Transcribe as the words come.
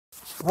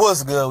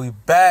What's good? We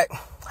back.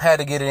 Had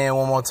to get it in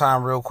one more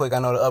time real quick. I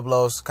know the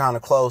upload's kind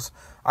of close.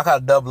 I gotta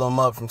double them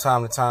up from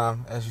time to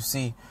time, as you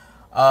see.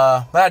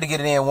 But I had to get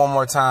it in one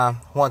more time.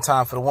 One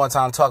time for the one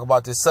time to talk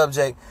about this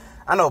subject.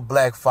 I know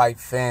Black Fight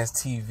Fans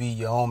TV,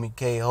 your homie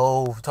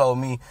K-Hove, told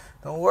me,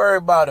 don't worry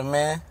about it,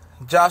 man.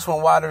 Joshua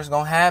Wilder is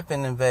gonna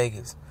happen in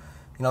Vegas.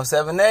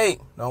 7-8.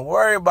 Don't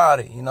worry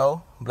about it.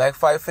 Black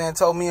Fight Fan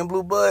told me in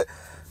Blue Bud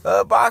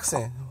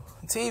Boxing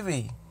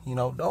TV.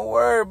 Don't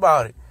worry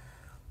about it.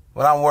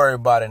 But I'm worried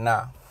about it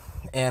now.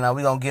 And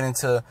we're going to get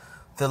into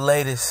the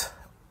latest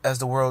as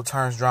the world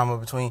turns drama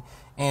between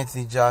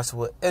Anthony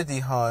Joshua, Eddie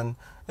Hearn,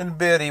 and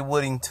Barry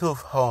Whittington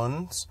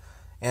Huns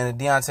and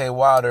the Deontay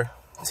Wilder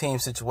team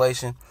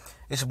situation.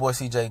 It's your boy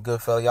CJ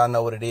Goodfella. Y'all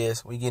know what it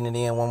is. We getting it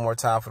in one more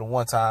time for the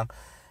one time.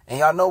 And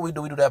y'all know we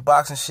do that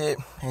boxing shit.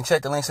 And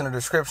check the links in the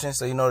description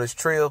so you know this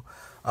trill.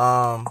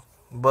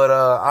 But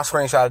I'll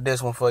screenshot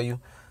this one for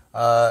you.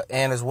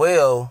 And as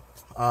well,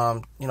 we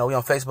on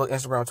Facebook,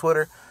 Instagram,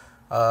 Twitter.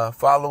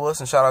 Follow us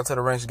and shout out to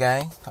the Wrench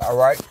Gang. All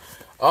right.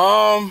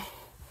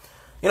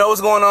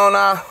 What's going on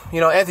now?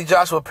 Anthony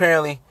Joshua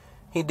apparently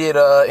he did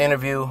an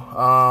interview.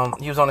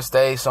 He was on the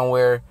stage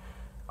somewhere.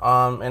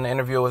 And the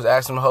interviewer was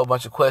asking him a whole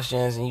bunch of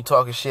questions. And you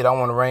talking shit. I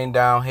want to rain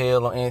down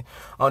hell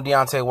on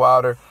Deontay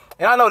Wilder.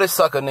 And I know this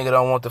sucker nigga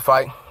don't want to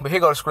fight. But here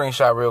go the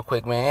screenshot real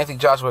quick, man. Anthony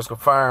Joshua has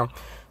confirmed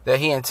that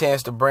he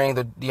intends to bring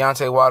the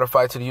Deontay Wilder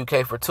fight to the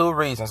UK for 2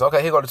 reasons.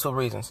 Okay, here go the 2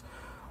 reasons.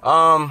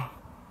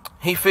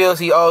 He feels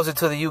he owes it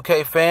to the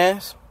UK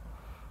fans.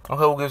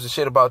 Okay, who gives a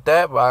shit about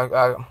that? But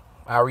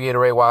I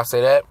reiterate why I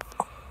say that.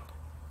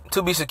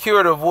 To be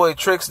secure to avoid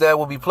tricks that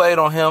will be played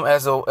on him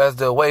as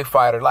the away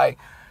fighter. Like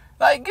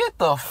get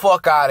the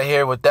fuck out of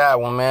here with that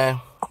one,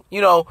 man.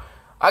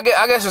 I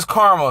guess it's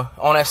karma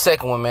on that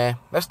second one, man.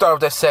 Let's start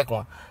with that second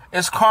one.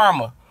 It's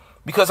karma.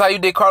 Because how you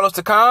did Carlos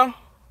Takam,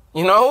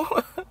 you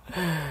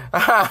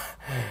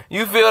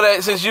feel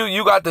that since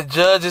you got the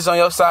judges on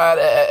your side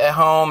at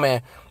home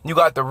and you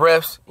got the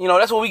refs,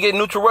 that's what we get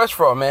neutral refs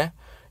from, man.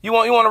 You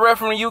want a ref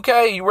from the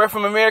UK, you ref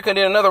from America, and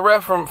then another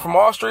ref from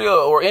Austria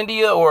or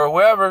India or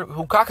wherever,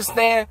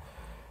 Pakistan.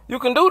 You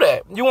can do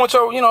that. You want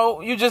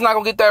you just not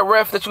gonna get that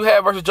ref that you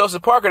had versus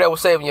Joseph Parker that was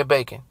saving your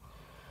bacon.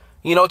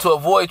 To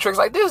avoid tricks.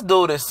 Like, this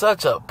dude is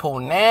such a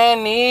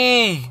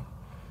punani.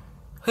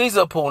 He's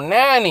a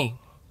punani.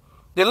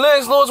 Did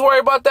Lennox Lewis worry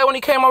about that when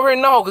he came over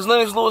here? No, because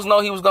Lennox Lewis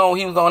know he was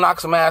gonna knock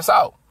some ass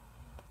out.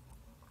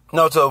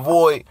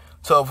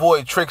 To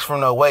avoid tricks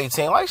from the away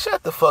team. Like,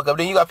 shut the fuck up.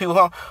 Then you got people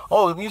going,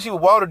 oh, you see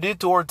what Wilder did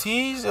to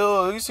Ortiz?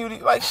 You see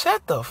what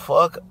shut the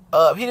fuck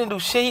up. He didn't do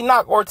shit. He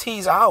knocked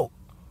Ortiz out.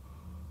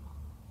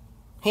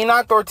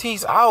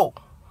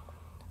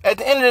 At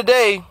the end of the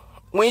day,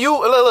 when you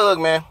look,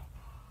 man.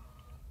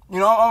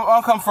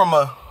 I come from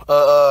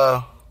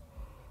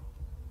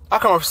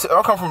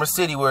a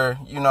city where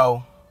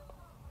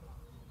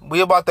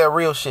we about that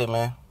real shit,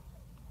 man.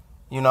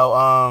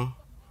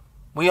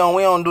 We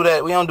don't do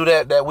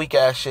that weak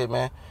ass shit,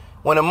 man.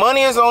 When the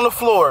money is on the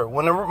floor,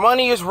 when the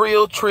money is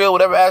real, trill,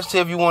 whatever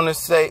adjective you want to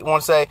say,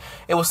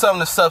 it was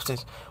something to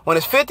substance. When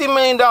it's $50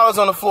 million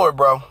on the floor,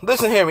 bro,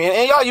 listen here, me,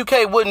 and y'all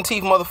UK wooden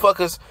teeth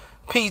motherfuckers,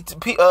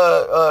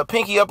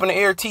 pinky up in the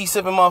air, tea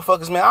sipping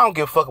motherfuckers, man. I don't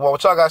give a fuck about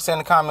what y'all got to say in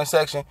the comment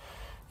section,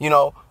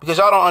 because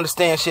y'all don't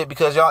understand shit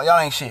because y'all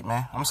ain't shit,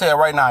 man. I'm saying it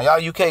right now, y'all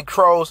UK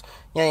crows,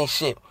 y'all ain't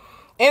shit.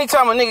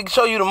 Anytime a nigga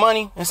show you the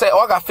money and say, oh,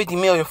 I got 50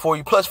 million for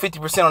you, plus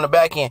 50% on the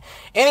back end.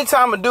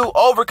 Anytime a dude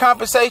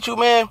overcompensate you,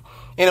 man,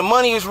 and the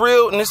money is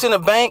real and it's in the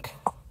bank,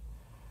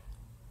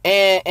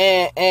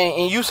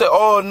 and you say,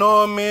 oh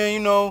no,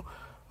 man,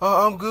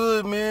 I'm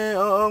good, man,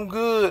 I'm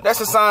good.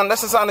 That's a sign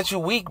that you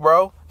weak,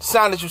 bro. It's a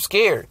sign that you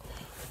scared.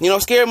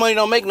 Scared money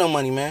don't make no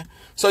money, man.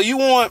 So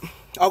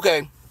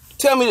okay,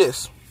 tell me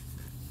this.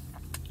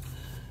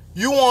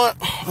 You want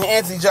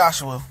Anthony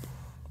Joshua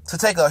to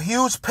take a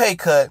huge pay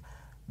cut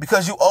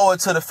because you owe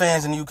it to the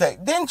fans in the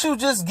UK. Didn't you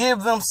just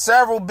give them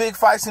several big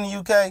fights in the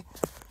UK?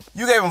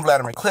 You gave them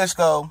Vladimir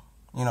Klitschko,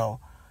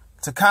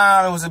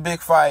 Takam, it was a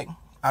big fight.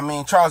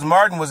 Charles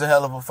Martin was a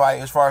hell of a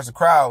fight as far as the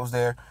crowd was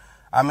there.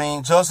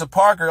 Joseph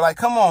Parker, like,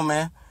 come on,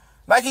 man.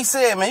 Like he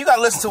said, man, you gotta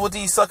listen to what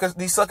these sucker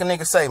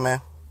niggas say,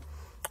 man.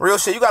 Real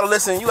shit, you gotta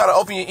listen, you gotta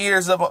open your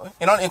ears up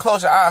and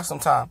close your eyes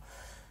sometime.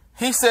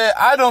 He said,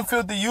 I don't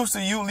feel the use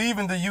of you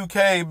leaving the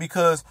UK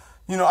because,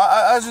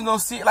 I just don't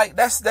see it. Like,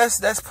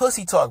 that's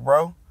pussy talk,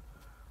 bro.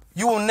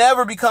 You will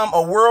never become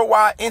a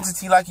worldwide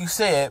entity, like you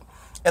said,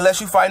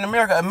 unless you fight in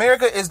America.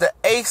 America is the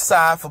A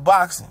side for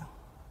boxing.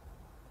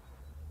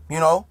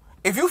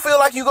 If you feel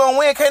like you're going to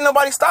win, can't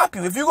nobody stop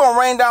you. If you're going to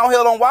rain down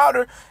hell on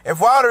Wilder, if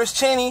Wilder is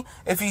chinny,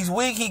 if he's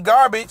weak, he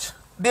garbage,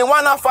 then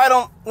why not fight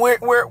on where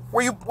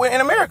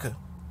in America?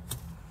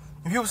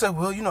 And people say,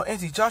 well,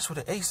 Anthony Joshua,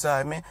 the A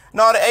side, man.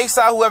 No, the A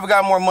side, whoever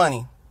got more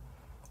money.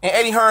 And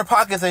Eddie Hearn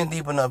pockets ain't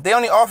deep enough. They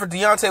only offered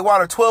Deontay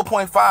Wilder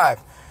 12.5.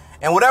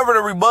 And whatever the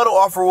rebuttal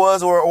offer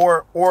was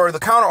or the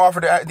counter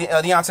offer to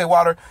Deontay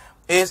Wilder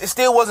it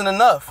still wasn't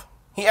enough.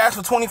 He asked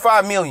for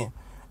 $25 million.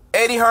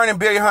 Eddie Hearn and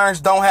Barry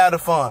Hearns don't have the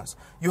funds.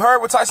 You heard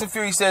what Tyson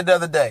Fury said the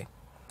other day.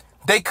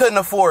 they couldn't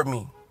afford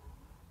me.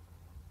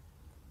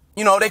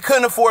 You know, they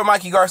couldn't afford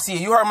Mikey Garcia.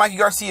 You heard Mikey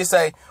Garcia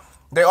say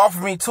they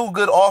offered me 2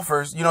 good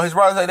offers. You know, his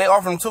brother said they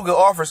offered him 2 good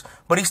offers,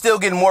 but he's still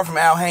getting more from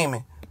Al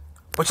Heyman.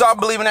 But y'all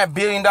believe in that $1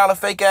 billion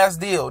fake-ass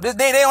deal. They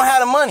don't have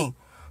the money.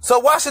 So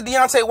why should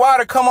Deontay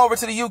Wilder come over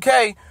to the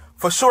UK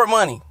for short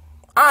money?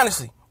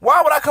 Honestly,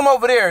 why would I come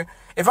over there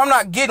if I'm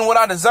not getting what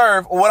I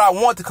deserve or what I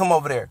want to come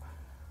over there?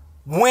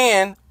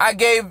 When I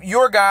gave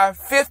your guy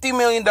 $50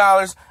 million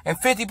and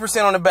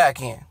 50% on the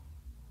back end.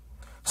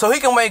 So he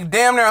can make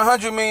damn near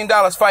 $100 million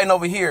fighting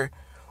over here.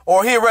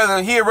 Or he'd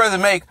rather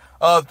make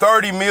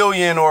 $30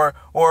 million or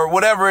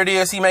whatever it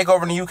is he make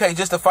over in the UK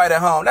just to fight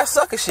at home. That's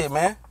sucker shit,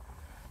 man.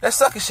 That's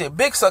sucker shit.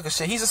 Big sucker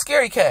shit. He's a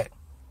scary cat.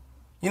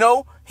 You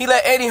know, he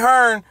let Eddie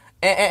Hearn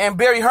and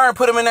Barry Hearn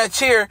put him in that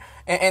chair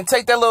and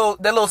take that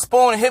little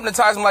spoon and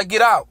hypnotize him like,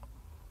 get out.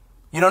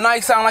 You know, now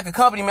he sound like a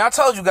company, man. I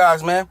told you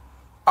guys, man.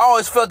 I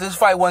always felt this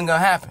fight wasn't going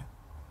to happen.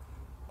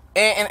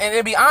 And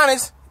to be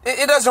honest,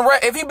 it doesn't,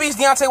 if he beats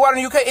Deontay Wilder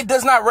in the UK, it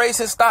does not raise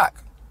his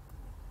stock.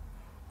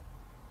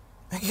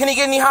 Can he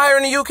get any higher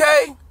in the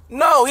UK?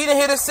 No, he didn't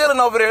hit his ceiling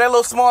over there, that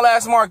little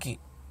small-ass market.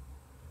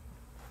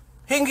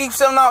 He can keep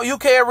selling out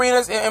UK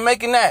arenas and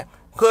making that.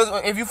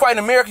 Because if you fight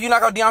in America, you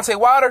knock out Deontay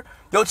Wilder,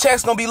 your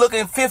check's going to be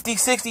looking 50,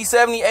 60,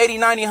 70, 80,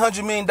 90,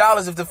 $100 million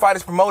if the fight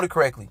is promoted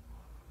correctly.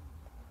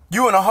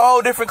 You in a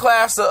whole different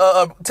class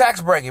of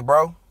tax bracket,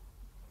 bro.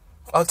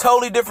 A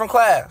totally different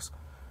class.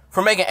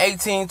 For making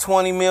 18,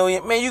 20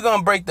 million. Man, you're going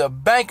to break the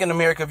bank in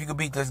America if you could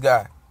beat this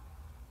guy.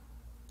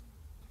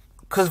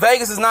 Because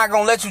Vegas is not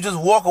going to let you just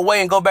walk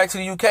away and go back to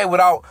the UK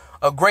without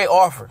a great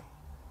offer.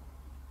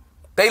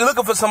 They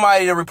looking for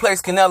somebody to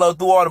replace Canelo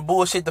through all the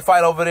bullshit to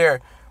fight over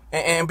there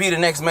and be the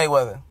next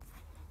Mayweather.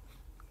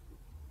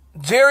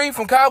 Jerry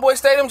from Cowboy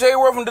Stadium, Jerry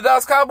World from the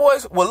Dallas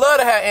Cowboys, would love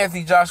to have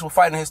Anthony Joshua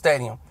fight in his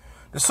stadium.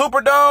 The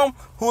Superdome,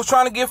 who was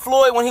trying to get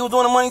Floyd when he was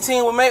doing the money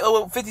team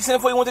with 50 Cent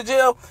before he went to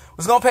jail,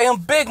 was going to pay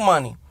him big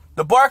money.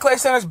 The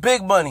Barclays Center's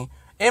big money.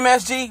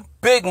 MSG,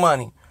 big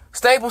money.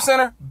 Staples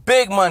Center,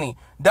 big money.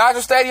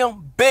 Dodger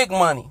Stadium, big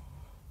money.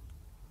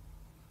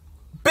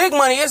 Big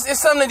money. It's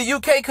something that the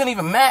UK couldn't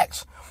even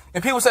match.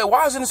 And people say,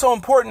 why isn't it so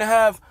important to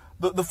have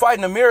the fight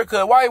in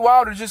America? Why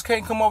Wilder just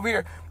can't come over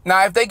here?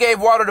 Now, if they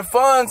gave Wilder the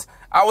funds,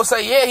 I would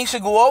say, yeah, he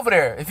should go over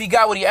there if he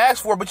got what he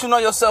asked for. But you know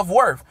your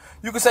self-worth.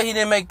 You can say he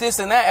didn't make this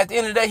and that. At the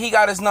end of the day, he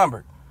got his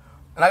number.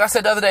 And like I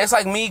said the other day, it's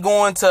like me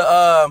going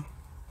to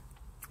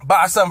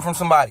buy something from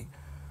somebody.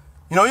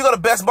 You know, you go to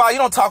Best Buy, you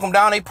don't talk them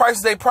down. They price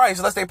is they price,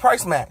 unless they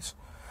price match.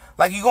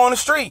 Like you go on the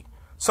street,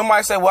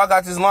 somebody say, well, I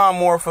got this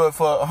lawnmower for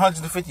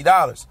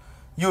 $150.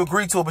 You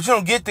agree to it, but you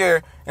don't get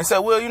there and say,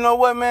 well, you know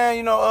what, man,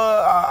 you know,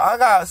 I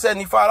got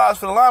 $75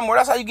 for the lawnmower.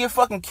 That's how you get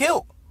fucking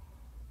killed.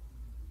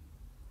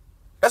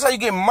 That's how you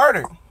get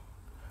murdered.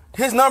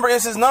 His number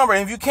is his number,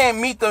 and if you can't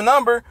meet the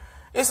number,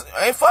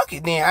 hey, fuck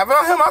it then. If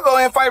I'm him, I'll go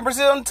ahead and fight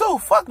Brazil too.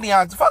 Fuck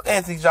Deontay, fuck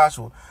Anthony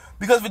Joshua.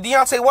 Because for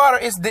Deontay Wilder,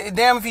 it's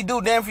damn if he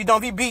do, damn if he don't.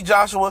 If he beat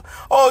Joshua,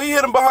 oh, he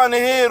hit him behind the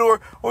head, or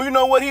you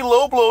know what, he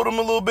low blowed him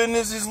a little bit in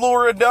his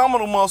lower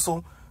abdominal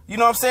muscle. You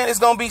know what I'm saying? It's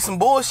gonna be some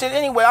bullshit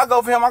anyway. I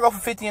go for him. I go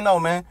for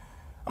 50-0, man.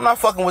 I'm not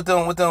fucking with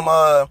them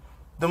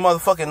the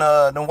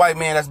motherfucking the white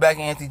man that's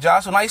backing Anthony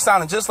Joshua. Now he's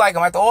sounding just like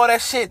him. After all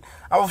that shit,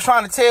 I was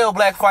trying to tell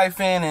Black Fight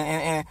Fan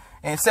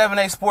and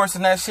 7A Sports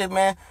and that shit,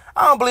 man.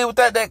 I don't believe what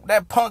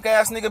that punk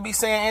ass nigga be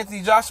saying,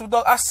 Anthony Joshua,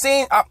 dog.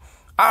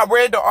 I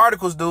read the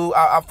articles, dude.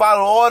 I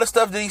followed all the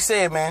stuff that he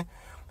said, man.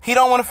 He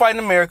don't want to fight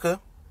in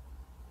America.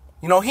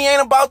 You know, he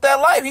ain't about that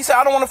life. He said,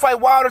 I don't want to fight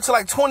Wilder till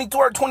like 22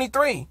 or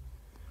 23.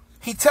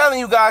 He telling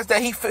you guys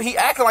that he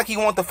acting like he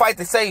want to fight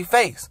to save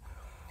face.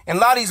 And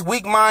a lot of these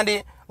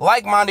weak-minded,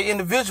 like-minded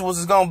individuals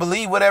is going to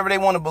believe whatever they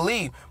want to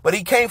believe. But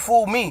he can't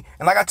fool me.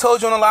 And like I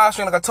told you on the live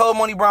stream, like I told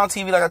Money Brown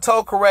TV, like I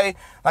told Correa,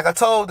 like I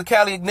told the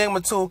Cali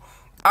Enigma too,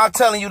 I'm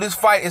telling you this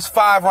fight is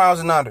 5 rounds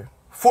and under.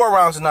 4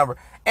 rounds and under.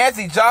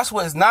 Anthony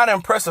Joshua is not an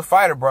impressive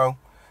fighter, bro.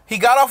 He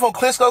got off on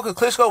Klitschko because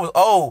Klitschko was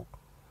old.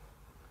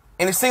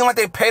 And it seemed like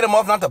they paid him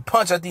off not to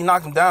punch after he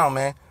knocked him down,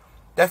 man.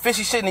 That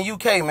fishy shit in the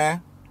UK,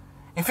 man.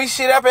 And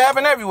fishy shit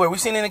happen everywhere. We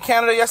seen it in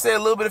Canada yesterday, a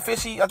little bit of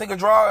fishy, I think a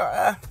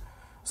draw.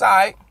 It's all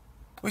right.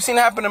 We seen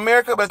it happen in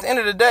America, but at the end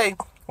of the day,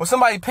 when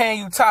somebody paying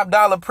you top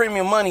dollar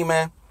premium money,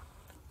 man,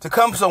 to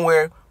come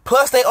somewhere,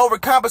 plus they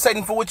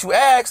overcompensating for what you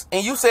asked,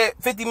 and you said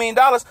 $50 million,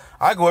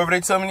 I go wherever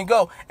they tell me to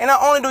go. And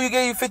not only do you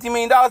give you $50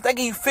 million, they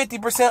give you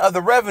 50% of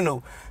the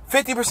revenue,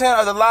 50%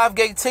 of the live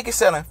gate ticket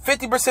selling,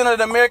 50% of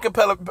the American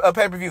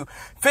pay-per-view,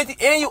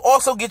 and you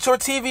also get your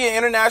TV and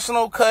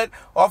international cut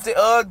off the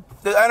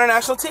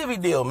international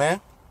TV deal,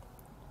 man.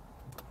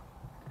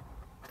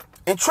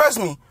 And trust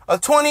me, a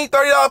 $20,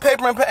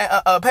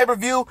 $30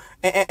 pay-per-view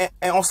and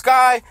on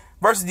Sky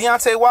versus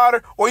Deontay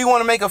Wilder, or you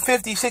want to make a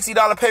 $50,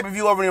 $60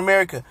 pay-per-view over in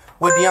America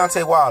with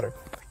Deontay Wilder.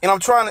 And I'm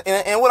trying to,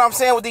 and what I'm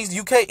saying with these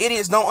UK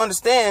idiots don't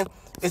understand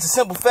is the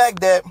simple fact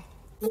that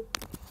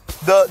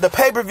the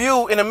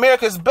pay-per-view in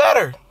America is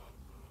better.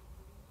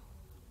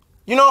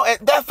 You know,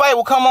 that fight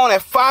will come on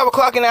at 5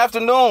 o'clock in the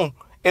afternoon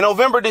in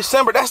November,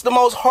 December. That's the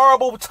most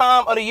horrible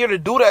time of the year to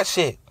do that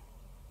shit.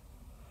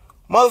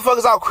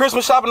 Motherfuckers out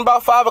Christmas shopping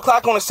about 5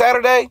 o'clock on a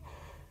Saturday.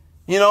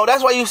 You know,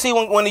 that's why you see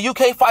when the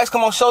UK fights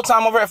come on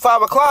Showtime over at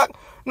 5 o'clock,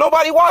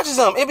 nobody watches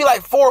them. It'd be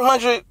like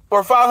 400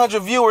 or 500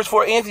 viewers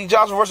for Anthony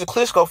Joshua versus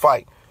Klitschko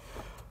fight.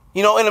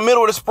 You know, in the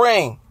middle of the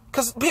spring.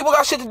 Because people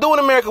got shit to do in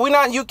America. We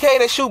not in UK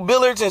that shoot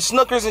billiards and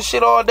snookers and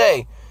shit all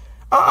day.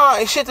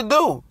 It's shit to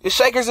do. It's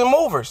shakers and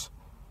movers.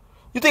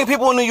 You think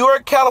people in New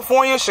York,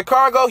 California,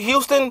 Chicago,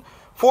 Houston,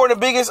 four of the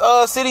biggest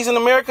cities in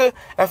America,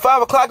 at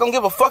 5 o'clock gonna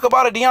give a fuck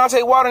about a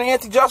Deontay Wilder and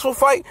Anthony Joshua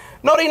fight?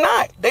 No, they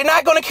not. They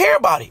not gonna care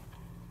about it.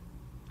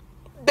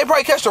 They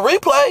probably catch the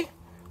replay,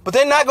 but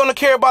they're not gonna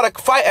care about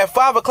a fight at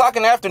 5 o'clock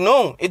in the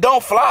afternoon. It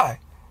don't fly.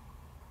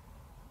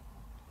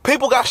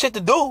 People got shit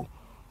to do.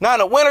 Now in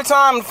the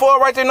wintertime, in fall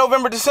right there,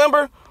 November,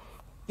 December,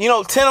 you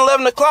know, 10,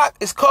 11 o'clock,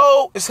 it's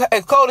cold. It's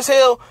cold as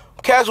hell.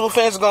 Casual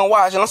fans are going to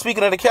watch. And I'm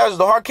speaking of the casual.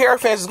 The hardcore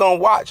fans is going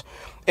to watch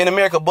in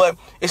America, but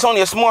it's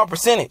only a small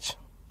percentage.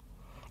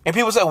 And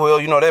people say,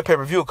 well, you know, that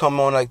pay-per-view will come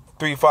on like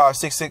 3, 5,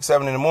 6, 6,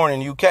 7 in the morning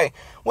in the UK.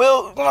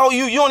 Well, you know,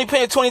 you only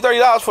paying $20,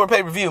 $30 for a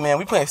pay-per-view, man.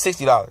 We paying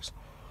 $60.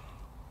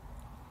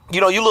 You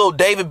know, you little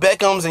David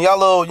Beckhams and y'all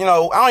little, you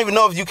know, I don't even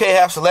know if UK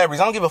have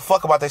celebrities. I don't give a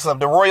fuck about their stuff.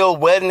 The royal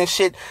wedding and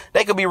shit,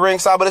 they could be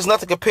ringside, but it's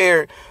nothing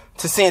compared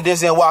to seeing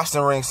Denzel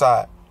Washington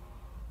ringside.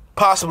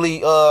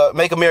 Possibly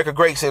Make America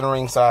Great sitting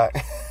ringside.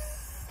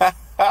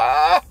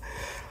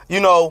 You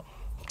know,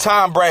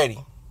 Tom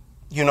Brady.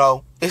 You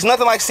know, it's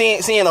nothing like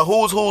seeing a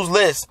who's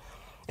list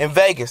in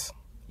Vegas.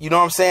 You know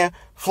what I'm saying?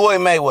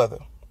 Floyd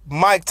Mayweather,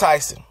 Mike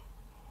Tyson.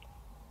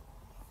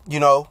 You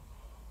know,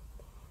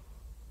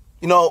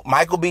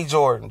 Michael B.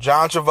 Jordan,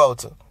 John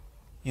Travolta,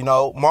 you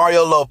know,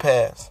 Mario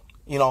Lopez,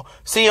 you know,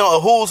 seeing a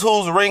who's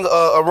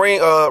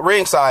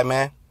ringside,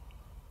 man.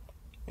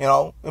 You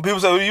know, and people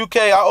say, well, UK,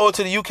 I owe it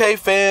to the UK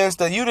fans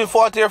that you done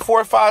fought there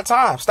 4 or 5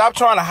 times. Stop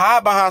trying to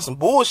hide behind some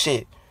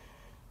bullshit.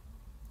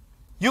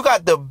 You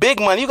got the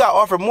big money. You got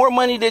offered more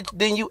money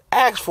than you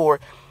asked for,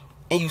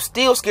 and you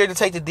still scared to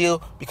take the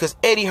deal because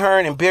Eddie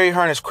Hearn and Barry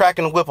Hearn is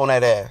cracking the whip on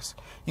that ass.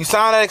 You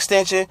signed that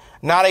extension.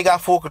 Now they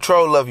got full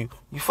control of you.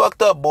 You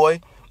fucked up,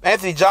 boy.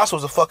 Anthony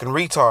Joshua's a fucking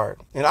retard.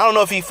 And I don't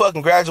know if he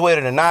fucking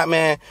graduated or not,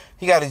 man.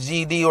 He got a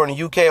GED or in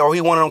the UK, or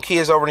he one of them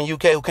kids over in the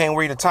UK who can't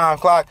read a time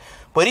clock.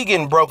 But he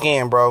getting broke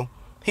in, bro.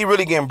 He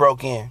really getting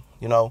broke in,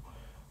 you know.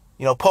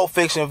 You know, Pulp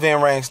Fiction,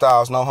 Vin Rain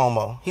styles, no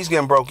homo. He's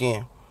getting broke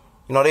in.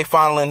 You know, they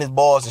fondling his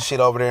balls and shit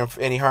over there, and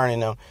Eddie Hearn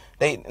and them.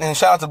 And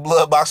shout out to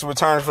Blood Boxing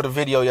Returns for the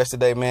video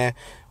yesterday, man,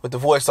 with the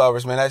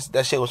voiceovers, man.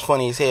 That shit was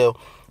funny as hell.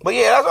 But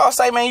yeah, that's all I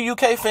say, man. You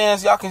UK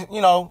fans, y'all can,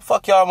 you know,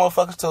 fuck y'all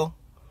motherfuckers too.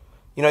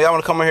 You know, y'all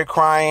want to come in here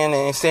crying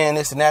and saying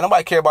this and that.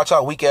 Nobody care about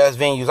y'all weak-ass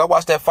venues. I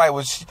watched that fight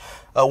with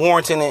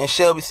Warrington and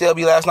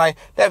Shelby last night.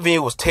 That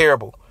venue was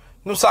terrible.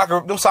 Them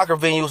soccer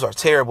venues are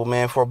terrible,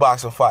 man, for a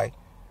boxing fight.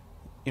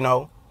 You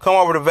know, come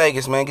over to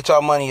Vegas, man. Get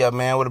y'all money up,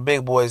 man, where the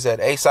big boys at.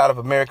 A side of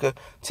America,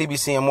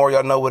 TBC and more.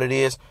 Y'all know what it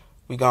is.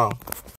 We gone.